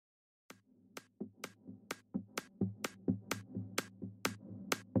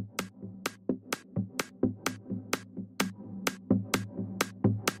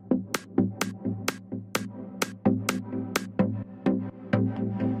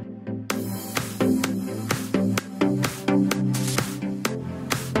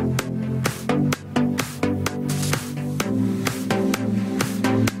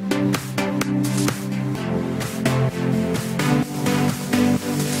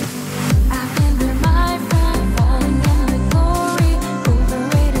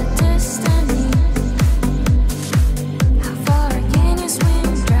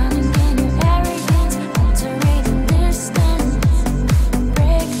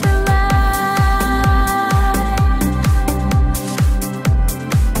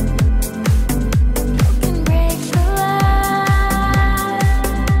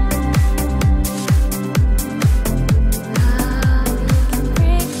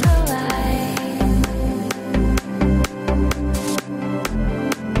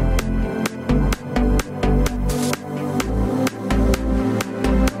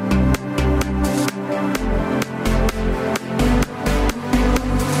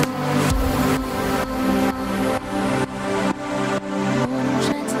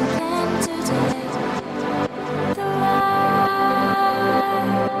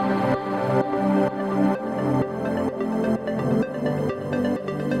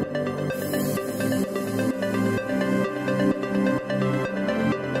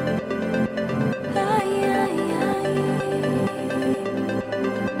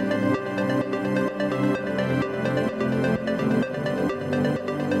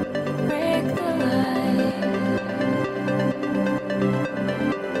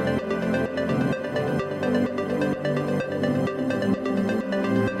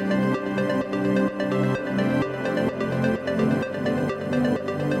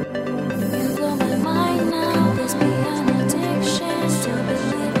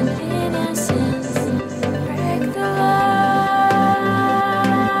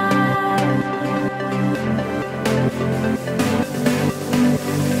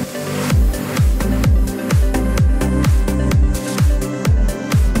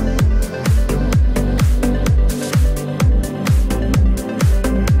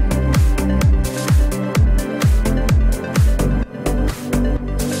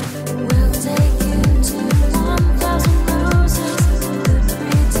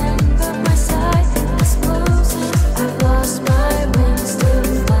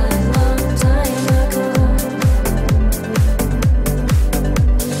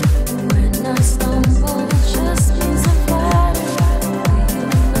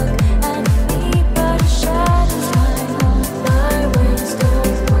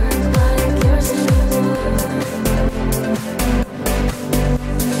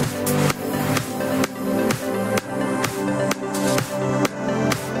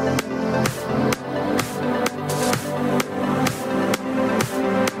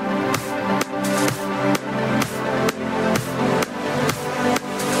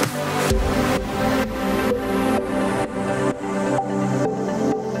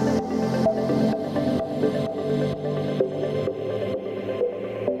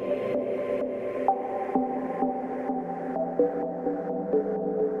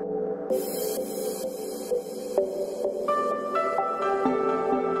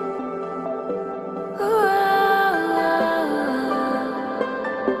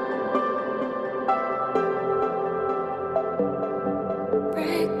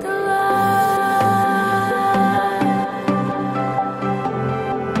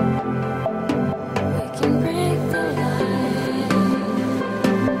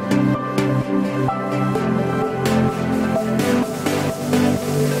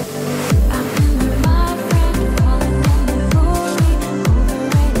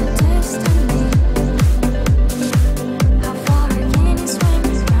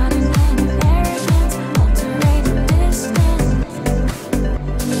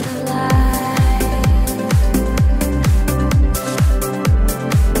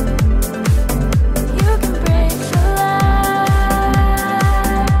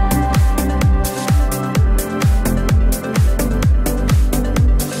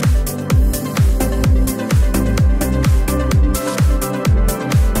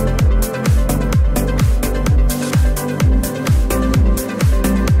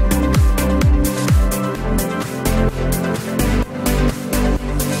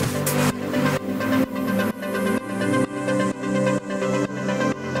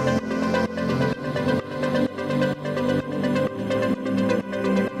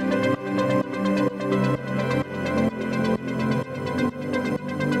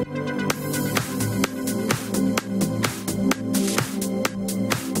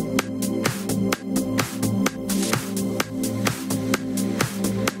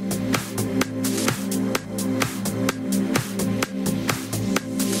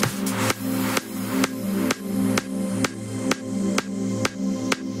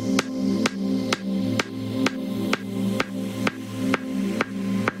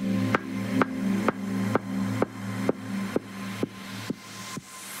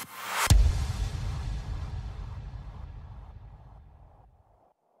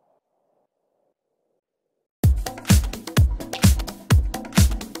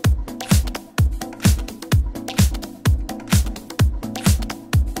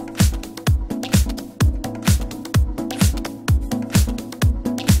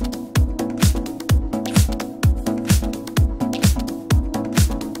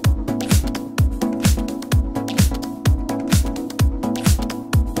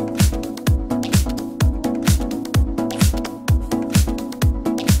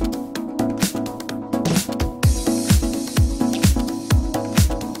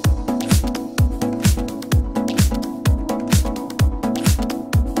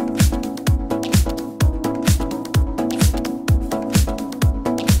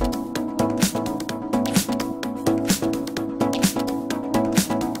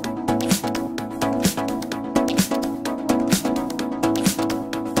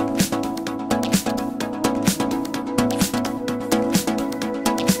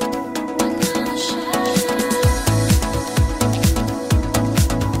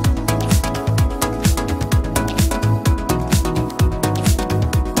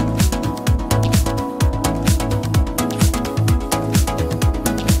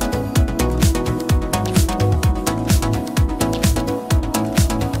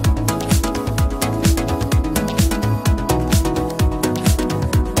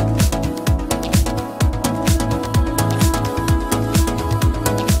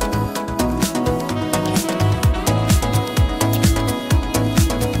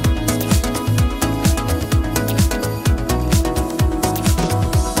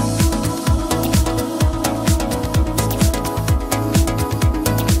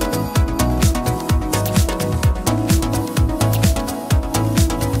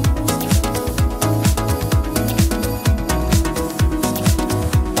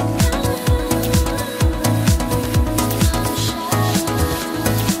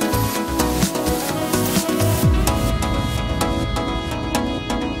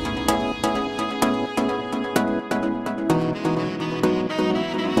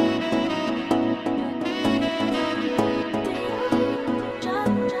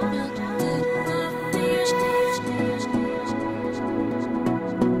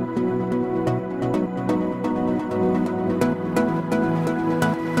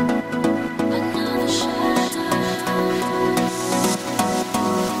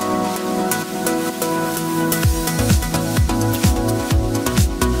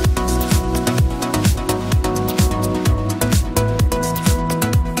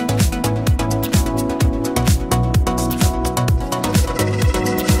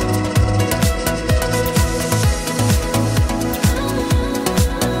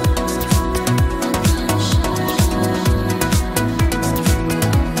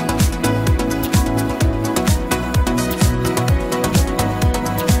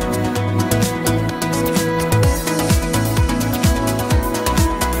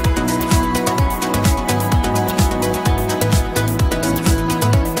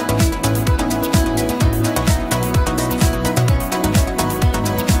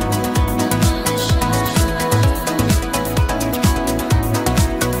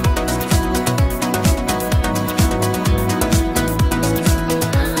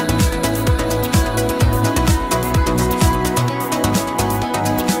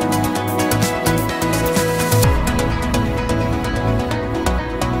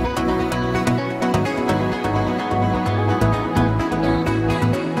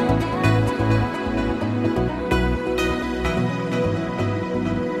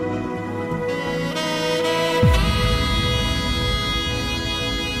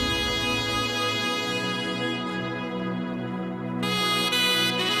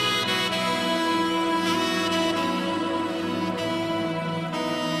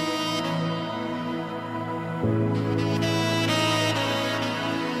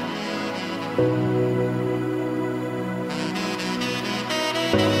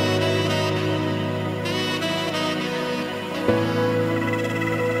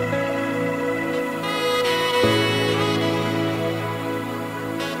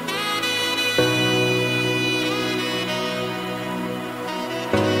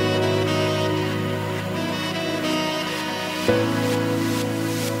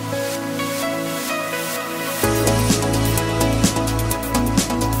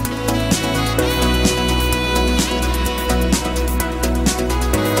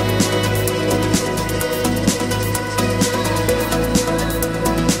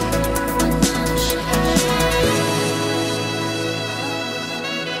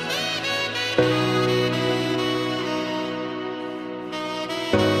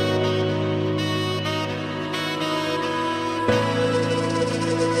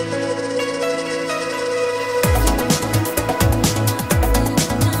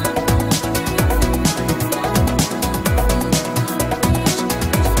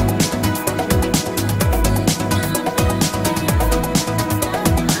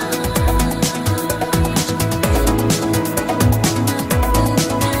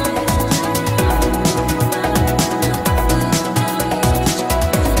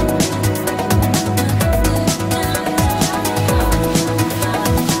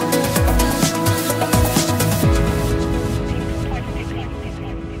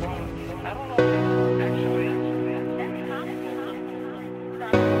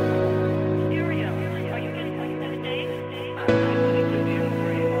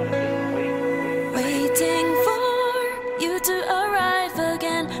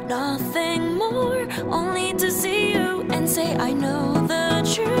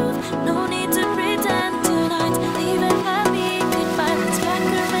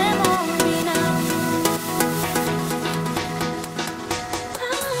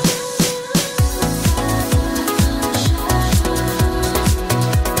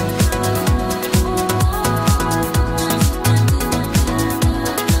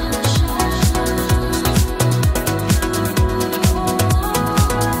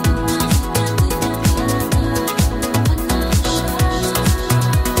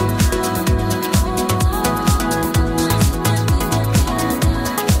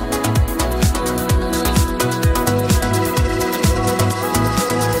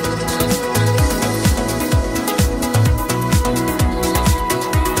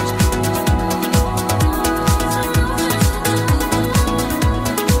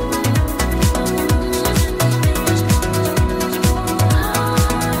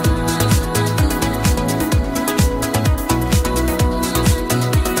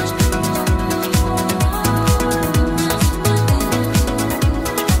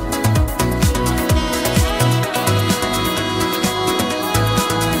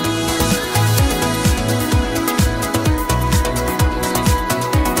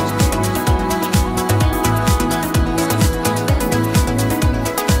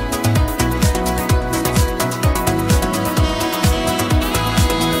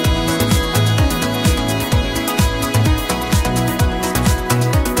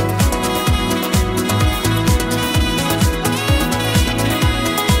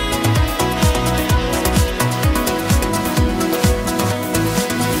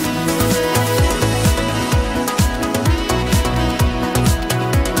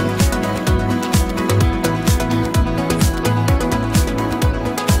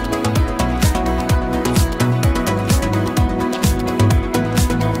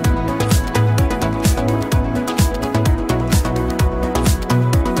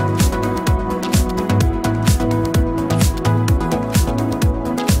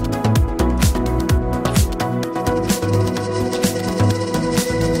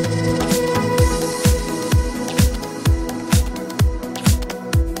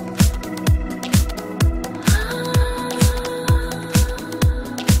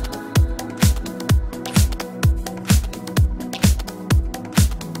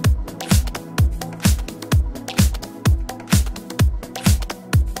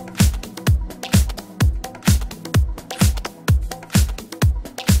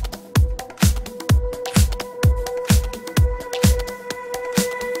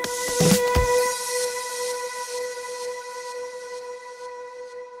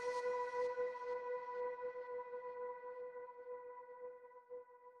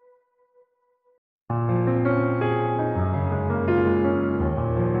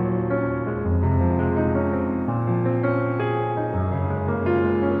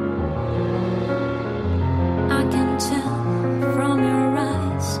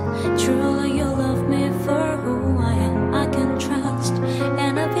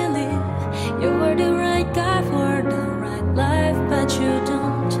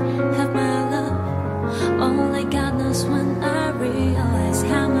don't have my love. Only God knows when I realize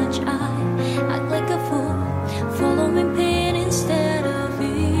how much I act like a fool, following pain instead of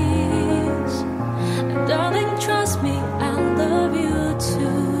ease. And darling, trust me, I love you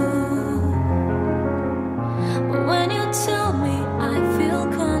too. But when you tell me, I feel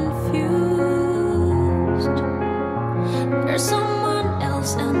confused. There's someone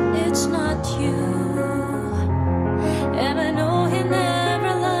else and it's not you. And I know he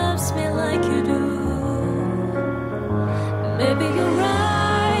never loves me like you do. Maybe you're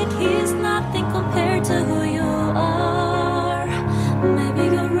right, he's nothing compared to who you are. Maybe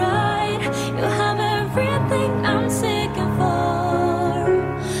you're right, you have everything I'm seeking for.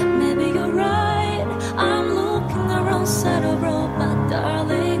 Maybe you're right, I'm looking the wrong side of the road. But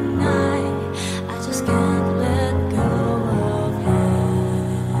darling, I just can't let go of him.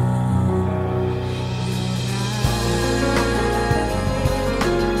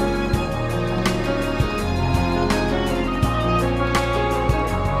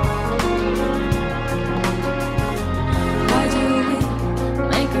 Why do we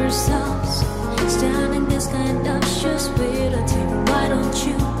make ourselves stand in this kind of shoes with a tear? Why don't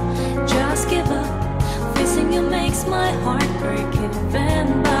you just give up? Facing you makes my heart break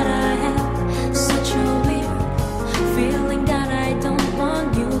even. But I have such a weird feeling that I don't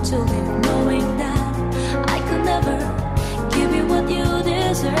want you to leave, knowing that I could never give you what you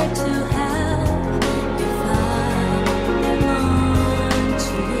deserve to have. If I belong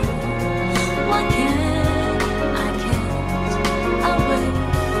to you, why can't I wait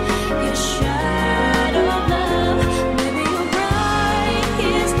your shadow of love? Maybe you're right,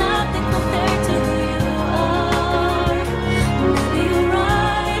 he's nothing compared to who you are. Maybe you're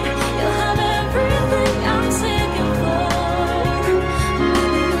right, you have everything I'm seeking for.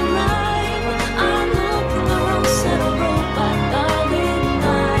 Maybe you're right, I'm looking the wrong side of the road. But darling,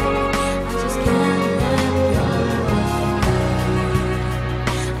 I just can't let go of it.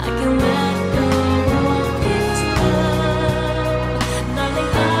 I can't let go of his love.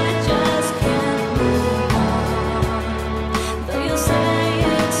 Darling, I just can't move on. Though you say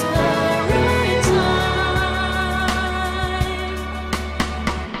it's the right time.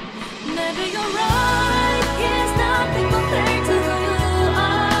 Maybe you're right, he's nothing compared to who you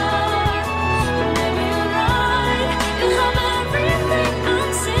are. Maybe you're right, you have everything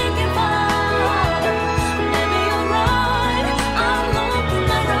I'm seeking for. Maybe you're right, I'm looking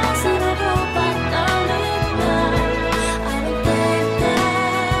the wrong side of the road. But darling, I don't think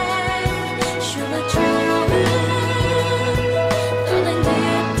that should I try it? Darling,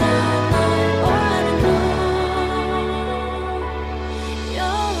 deep down I already know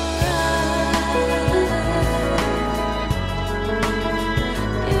you're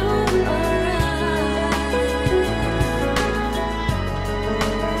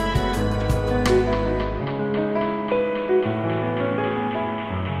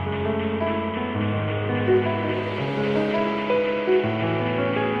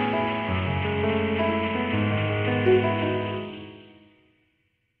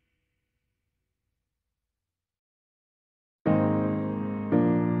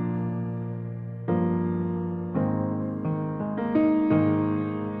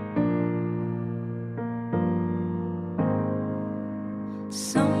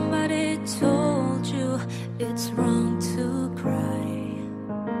Somebody told you it's wrong.